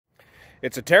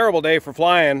It's a terrible day for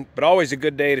flying, but always a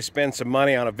good day to spend some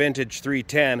money on a vintage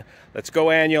 310. Let's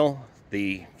go Annual,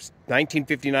 the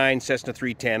 1959 Cessna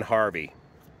 310 Harvey.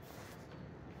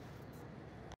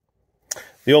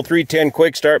 The old 310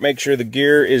 quick start, make sure the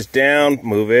gear is down,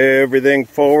 move everything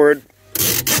forward.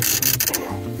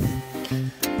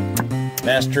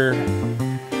 Master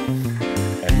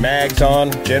and mags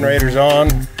on, generators on,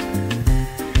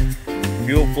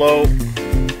 fuel flow,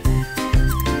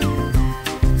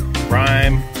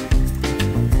 prime,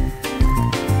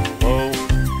 low,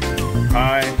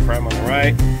 high, prime on the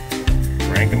right,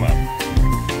 crank them up.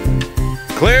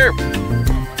 Clear!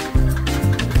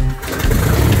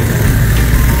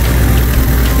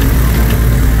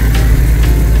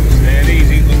 Steady,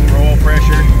 easy, looking for oil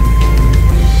pressure.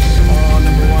 Come on,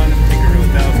 number one, take her to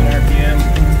 1,000 RPM.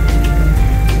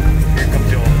 Here comes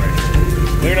the oil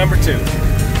pressure. Clear number two.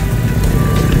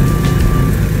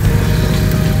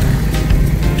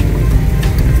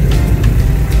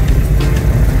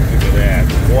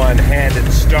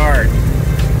 One-handed start.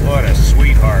 What a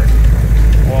sweetheart.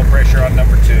 Oil pressure on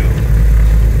number two.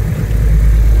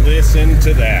 Listen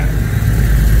to that.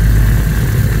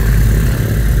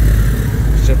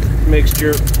 Set the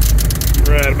mixture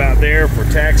right about there for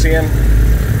taxiing.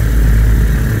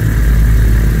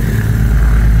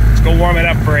 Let's go warm it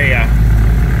up for a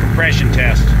compression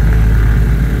test.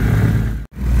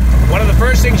 One of the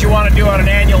first things you want to do on an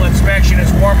annual inspection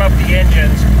is warm up the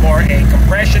engines for a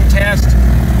compression test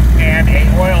and a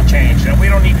oil change. Now, we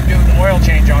don't need to do the oil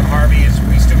change on Harvey, as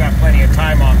we still got plenty of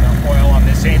time on the oil on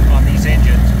these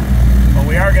engines. But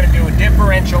we are going to do a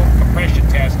differential compression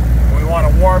test, and we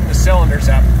want to warm the cylinders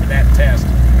up for that test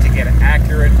to get an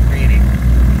accurate reading.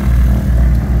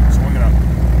 So we're going to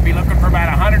be looking for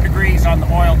about 100 degrees on the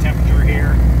oil temperature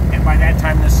here, and by that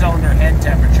time the cylinder head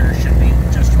temperature should be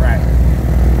just right.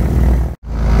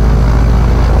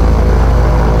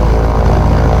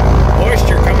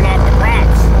 Moisture coming off the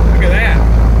crops. Look at that.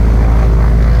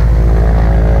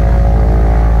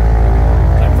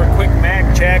 Time for a quick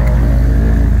mag check.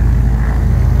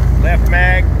 Left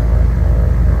mag.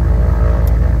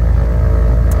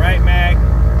 Right mag.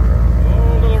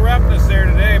 Oh, a little roughness there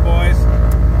today, boys.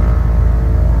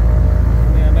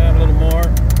 Yeah, down a little more.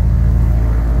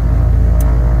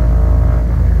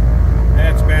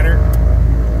 That's better.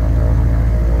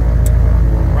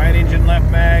 Right engine, left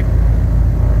mag.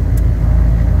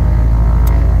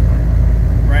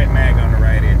 Right mag on the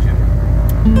right engine.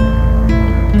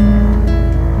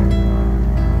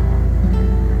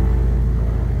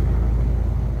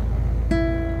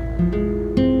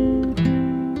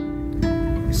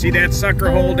 You see that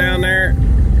sucker hole down there?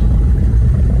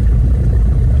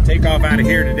 The takeoff out of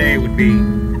here today would be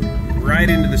right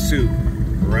into the soup,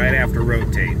 right after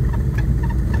rotate.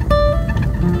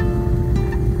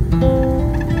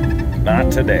 Not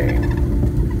today.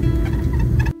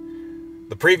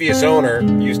 The previous owner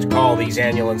used to call these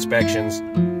annual inspections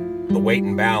the weight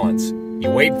and balance. You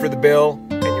wait for the bill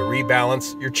and you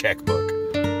rebalance your checkbook.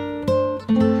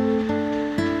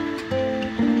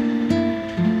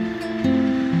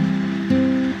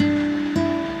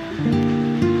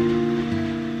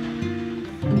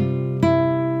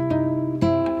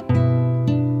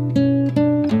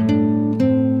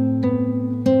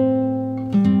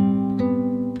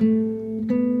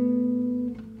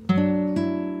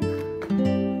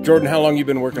 Jordan, how long you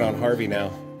been working on Harvey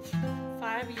now?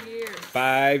 5 years.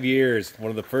 5 years. One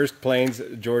of the first planes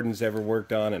Jordan's ever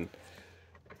worked on, and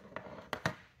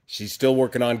she's still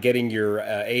working on getting your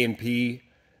A&P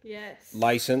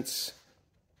license.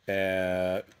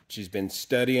 She's been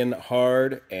studying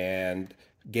hard and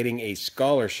getting a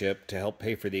scholarship to help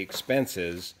pay for the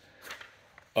expenses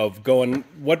of going.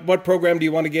 What program do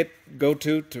you want to go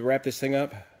to wrap this thing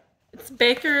up? It's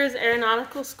Baker's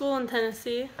Aeronautical School in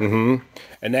Tennessee. Mm-hmm.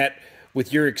 And that,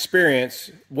 with your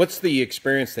experience, what's the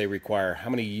experience they require? How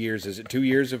many years? Is it 2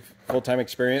 years of full-time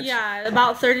experience? Yeah,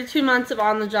 about 32 months of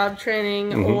on-the-job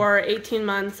training or 18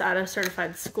 months at a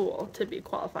certified school to be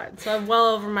qualified. So I'm well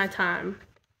over my time.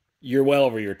 You're well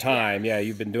over your time. Yeah,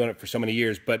 you've been doing it for so many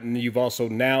years. But you've also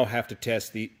now have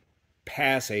to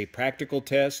pass a practical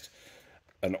test,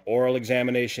 an oral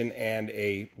examination, and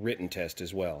a written test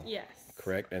as well. Yes.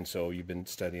 Correct? And so you've been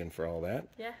studying for all that?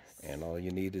 Yes. And all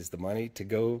you need is the money to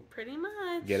go pretty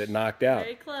much get it knocked out.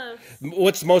 Very close.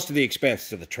 What's most of the expense?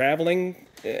 So the traveling?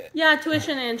 Yeah,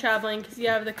 tuition and traveling, because you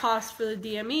have the cost for the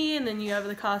DME, and then you have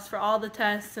the cost for all the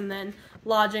tests, and then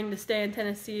lodging to stay in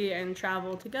Tennessee and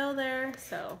travel to go there.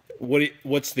 So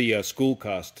what's the school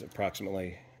cost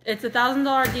approximately? It's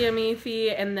 $1,000 DME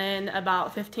fee, and then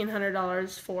about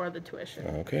 $1,500 for the tuition.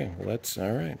 Okay, well that's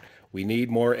all right. We need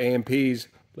more AMPs.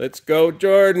 Let's go,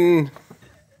 Jordan.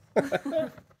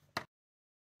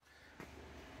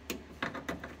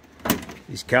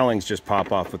 These cowlings just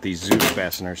pop off with these Zeus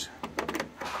fasteners.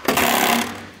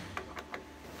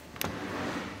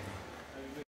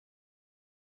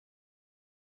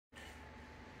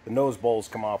 The nose bowls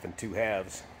come off in 2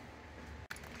 halves.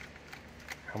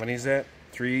 How many is that?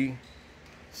 3,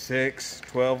 6,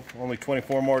 12, only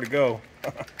 24 more to go.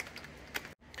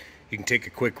 You can take a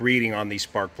quick reading on these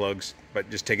spark plugs, but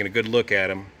just taking a good look at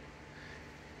them.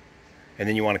 And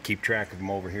then you want to keep track of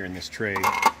them over here in this tray.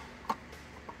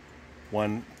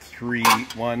 1, 3,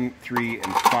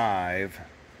 and 5,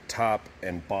 top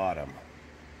and bottom,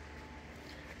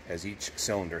 as each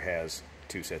cylinder has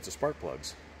 2 sets of spark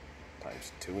plugs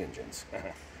times 2 engines.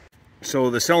 So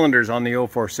the cylinders on the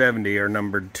 0470 are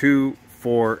numbered 2,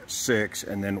 4, 6,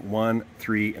 and then 1,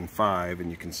 3, and 5, and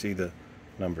you can see the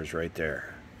numbers right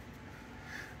there.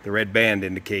 The red band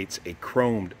indicates a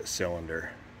chromed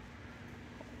cylinder.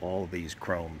 All of these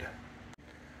chromed.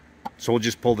 So we'll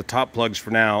just pull the top plugs for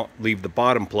now, leave the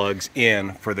bottom plugs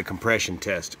in for the compression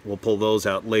test. We'll pull those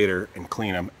out later and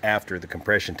clean them after the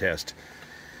compression test.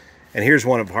 And here's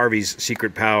one of Harvey's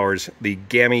secret powers, the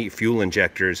GAMI fuel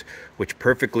injectors, which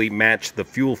perfectly match the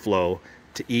fuel flow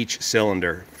to each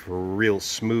cylinder for a real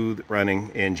smooth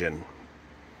running engine.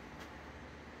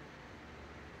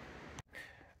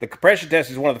 The compression test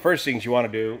is one of the first things you want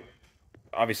to do,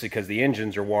 obviously because the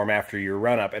engines are warm after your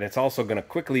run-up, and it's also going to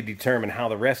quickly determine how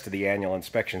the rest of the annual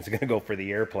inspection is going to go for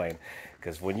the airplane.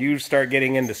 Because when you start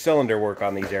getting into cylinder work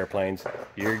on these airplanes,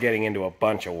 you're getting into a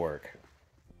bunch of work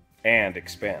and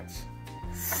expense.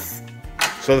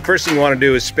 So the first thing you want to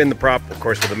do is spin the prop, of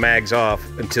course, with the mags off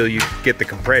until you get the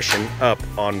compression up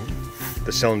on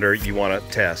the cylinder you want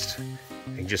to test.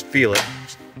 You can just feel it.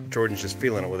 Jordan's just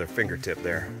feeling it with her fingertip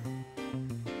there.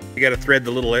 You got to thread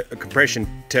the little compression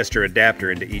tester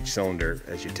adapter into each cylinder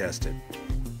as you test it.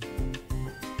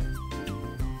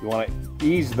 You want to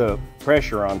ease the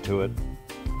pressure onto it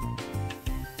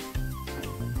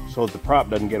so that the prop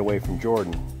doesn't get away from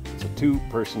Jordan. It's a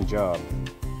 2-person job.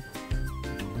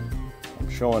 I'm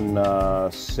showing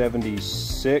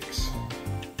 76.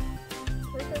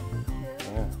 Perfect.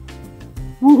 Yeah.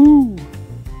 Woohoo!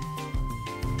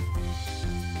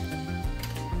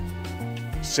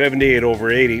 78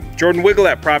 over 80. Jordan, wiggle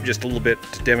that prop just a little bit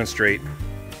to demonstrate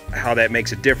how that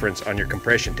makes a difference on your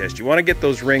compression test. You want to get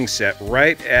those rings set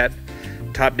right at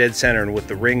top dead center and with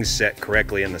the rings set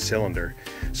correctly in the cylinder.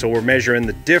 So we're measuring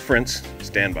the difference,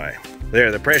 stand by.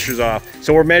 There, the pressure's off.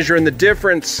 So we're measuring the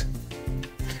difference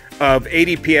of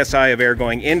 80 psi of air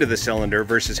going into the cylinder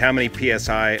versus how many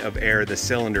psi of air the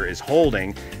cylinder is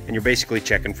holding, and you're basically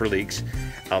checking for leaks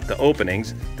out the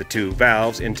openings, the 2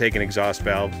 valves, intake and exhaust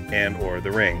valve, and or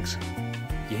the rings.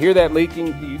 You hear that leaking,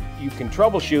 you can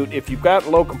troubleshoot. If you've got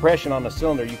low compression on the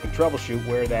cylinder, you can troubleshoot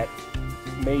where that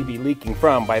may be leaking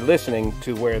from by listening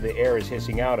to where the air is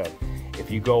hissing out of. If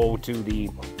you go to the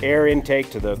air intake,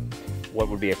 to the what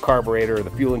would be a carburetor or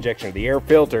the fuel injection or the air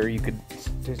filter, you could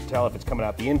just tell if it's coming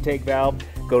out the intake valve.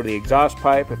 Go to the exhaust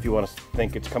pipe if you want to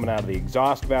think it's coming out of the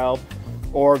exhaust valve,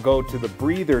 or go to the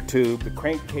breather tube, the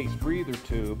crankcase breather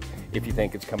tube, if you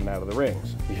think it's coming out of the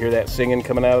rings. You hear that singing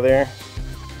coming out of there?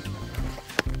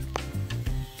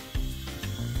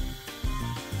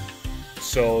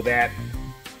 So that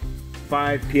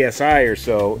 5 psi or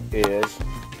so is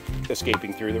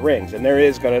escaping through the rings, and there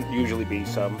is going to usually be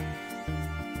some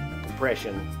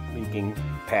compression leaking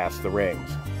past the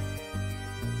rings.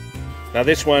 Now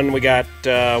this one we got,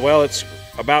 well, it's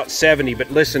about 70, but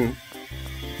listen,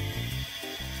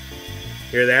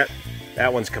 hear that?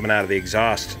 That one's coming out of the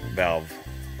exhaust valve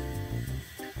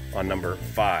on number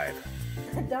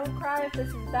 5. Don't cry if this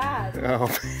is bad.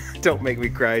 Oh, don't make me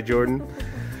cry, Jordan.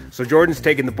 So Jordan's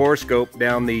taking the Borescope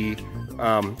down the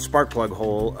spark plug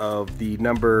hole of the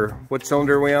number, what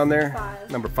cylinder are we on there? 5.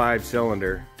 Number 5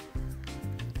 cylinder,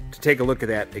 to take a look at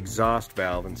that exhaust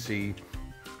valve and see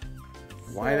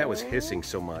why that was hissing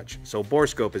so much. So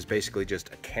Borescope is basically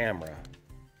just a camera.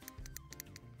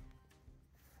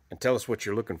 And tell us what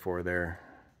you're looking for there.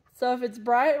 So if it's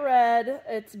bright red,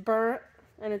 it's burnt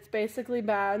and it's basically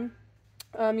bad.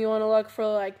 You want to look for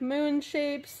like moon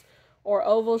shapes or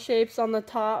oval shapes on the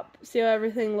top. See how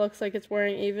everything looks like it's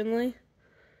wearing evenly?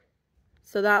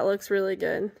 So that looks really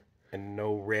good. And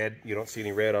no red? You don't see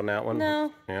any red on that one?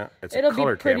 No. Yeah, it's It'll a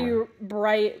color be pretty camera.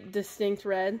 bright, distinct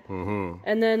red. Mm-hmm.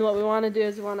 And then what we want to do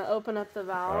is we want to open up the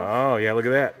valve. Oh, yeah, look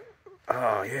at that.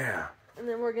 Oh, yeah. And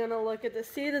then we're going to look at the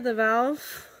seat of the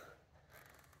valve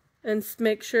and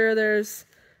make sure there's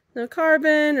no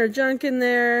carbon or junk in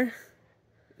there.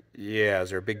 Yeah, is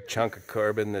there a big chunk of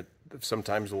carbon that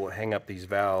sometimes will hang up these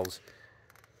valves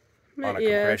on a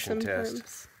compression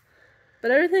test?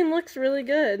 But everything looks really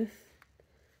good.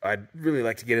 I'd really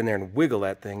like to get in there and wiggle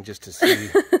that thing just to see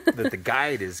that the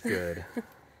guide is good.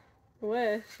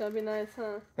 Wish. That'd be nice,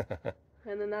 huh?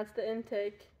 And then that's the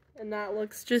intake. And that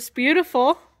looks just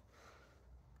beautiful.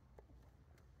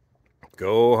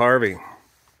 Go Harvey.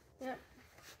 Yep.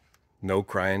 No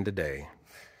crying today.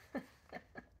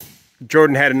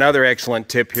 Jordan had another excellent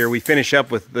tip here. We finish up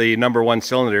with the number 1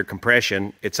 cylinder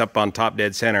compression. It's up on top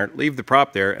dead center. Leave the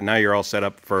prop there, and now you're all set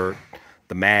up for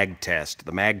the mag test,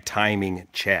 the mag timing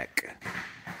check.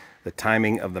 The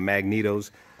timing of the magnetos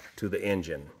to the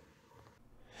engine.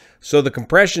 So the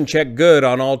compression checked good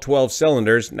on all 12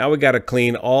 cylinders. Now we got to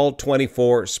clean all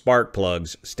 24 spark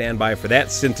plugs. Stand by for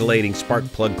that scintillating spark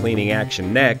plug cleaning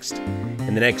action next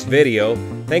in the next video.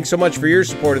 Thanks so much for your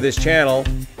support of this channel.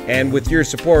 And with your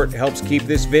support, helps keep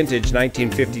this vintage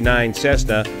 1959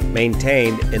 Cessna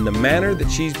maintained in the manner that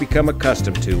she's become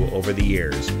accustomed to over the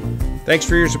years. Thanks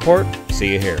for your support.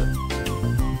 See you here.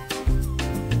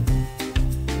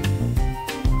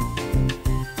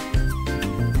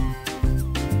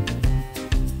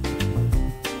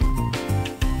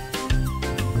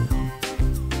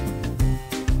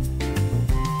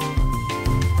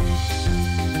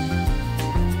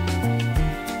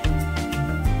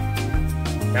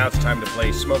 Now it's time to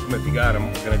play Smoke 'em if you got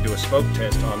 'em. We're going to do a smoke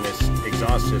test on this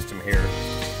exhaust system here,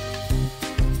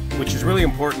 which is really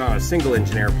important on a single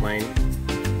engine airplane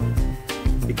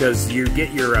because you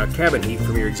get your cabin heat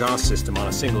from your exhaust system on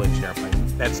a single engine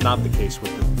airplane. That's not the case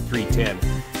with the 310.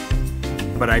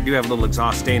 But I do have a little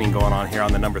exhaust staining going on here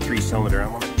on the number 3 cylinder. I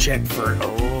want to check for,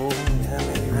 oh, yeah,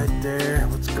 maybe right there.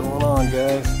 What's going on,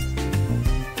 guys?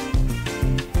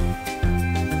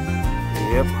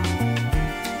 Yep.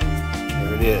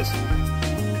 It is.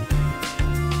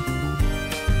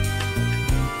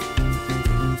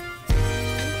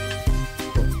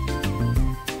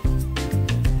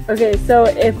 Okay, so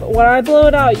when I blow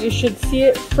it out, you should see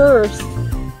it first.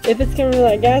 If it's coming from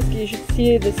that gasket, you should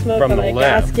see the smoke from on the that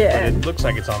left, gasket. but it looks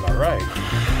like it's on the right.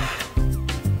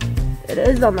 It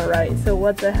is on the right, so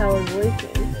what the hell is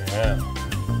leaking? Yeah.